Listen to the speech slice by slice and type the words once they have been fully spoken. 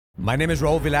My name is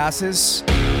Raul Villacis,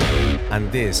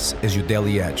 and this is your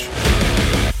Daily Edge.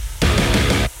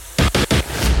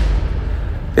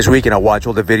 This weekend I watched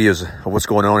all the videos of what's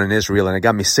going on in Israel, and it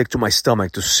got me sick to my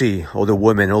stomach to see all the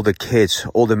women, all the kids,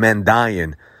 all the men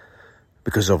dying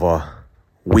because of a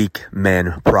weak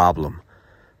man problem.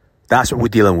 That's what we're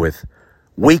dealing with.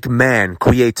 Weak men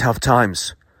create tough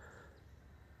times.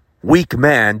 Weak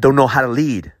men don't know how to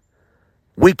lead.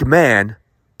 Weak men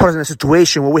put us in a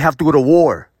situation where we have to go to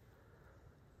war.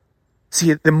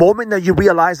 See, the moment that you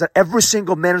realize that every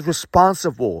single man is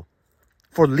responsible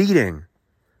for leading,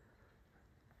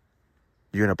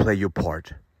 you're going to play your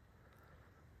part.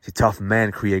 See, tough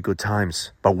men create good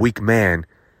times, but weak men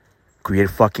create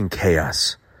fucking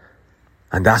chaos.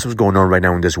 And that's what's going on right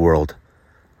now in this world.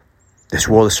 This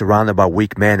world is surrounded by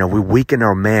weak men, and we weaken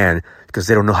our men because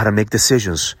they don't know how to make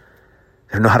decisions.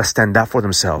 They don't know how to stand up for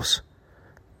themselves.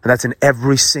 And that's in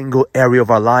every single area of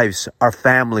our lives, our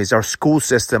families, our school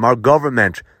system, our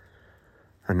government.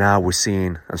 And now we're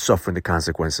seeing and suffering the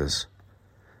consequences.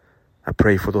 I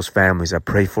pray for those families. I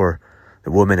pray for the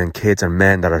women and kids and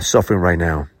men that are suffering right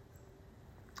now.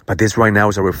 But this right now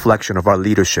is a reflection of our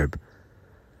leadership.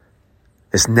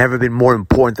 It's never been more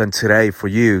important than today for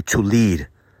you to lead.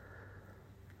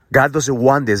 God doesn't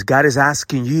want this. God is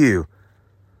asking you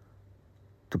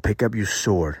to pick up your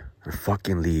sword and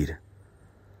fucking lead.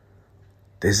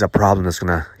 This is a problem that's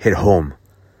going to hit home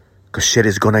because shit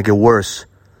is going to get worse.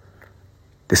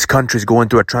 This country is going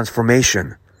through a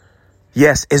transformation.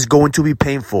 Yes, it's going to be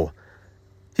painful.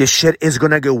 Yes, shit is going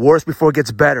to get worse before it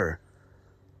gets better.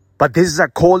 But this is a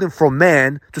calling for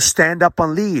men to stand up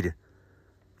and lead.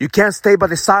 You can't stay by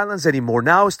the silence anymore.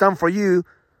 Now it's time for you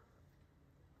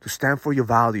to stand for your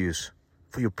values,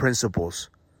 for your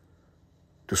principles,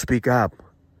 to speak up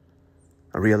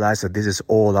and realize that this is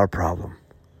all our problem.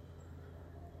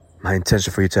 My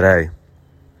intention for you today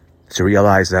is to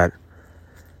realize that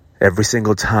every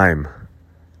single time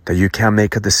that you can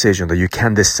make a decision, that you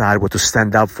can decide what to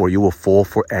stand up for, you will fall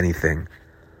for anything.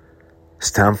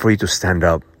 It's time for you to stand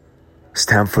up. It's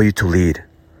time for you to lead.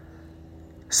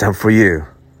 It's time for you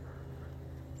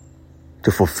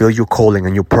to fulfill your calling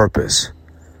and your purpose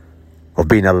of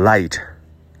being a light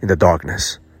in the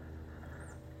darkness.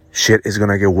 Shit is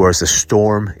going to get worse. The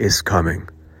storm is coming.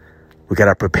 We got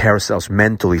to prepare ourselves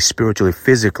mentally, spiritually,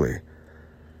 physically,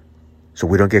 so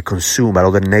we don't get consumed by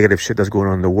all the negative shit that's going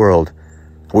on in the world.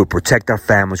 We protect our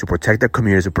families, we protect our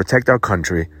communities, we protect our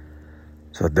country,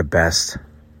 so that the best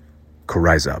could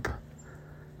rise up.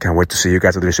 Can't wait to see you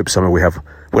guys at the Leadership Summit. We're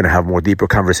going to have more deeper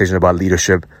conversations about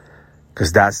leadership,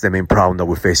 because that's the main problem that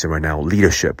we're facing right now,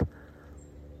 leadership.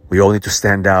 We all need to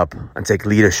stand up and take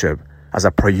leadership as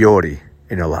a priority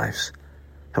in our lives.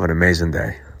 Have an amazing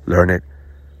day. Learn it,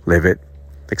 live it,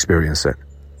 experience it.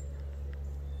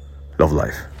 Love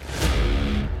life.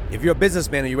 If you're a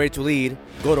businessman and you're ready to lead,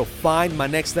 go to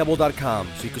findmynextlevel.com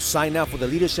so you can sign up for the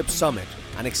Leadership Summit,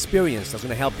 an experience that's going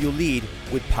to help you lead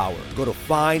with power. Go to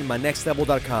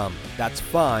findmynextlevel.com. That's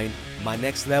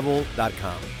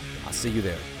findmynextlevel.com. I'll see you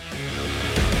there.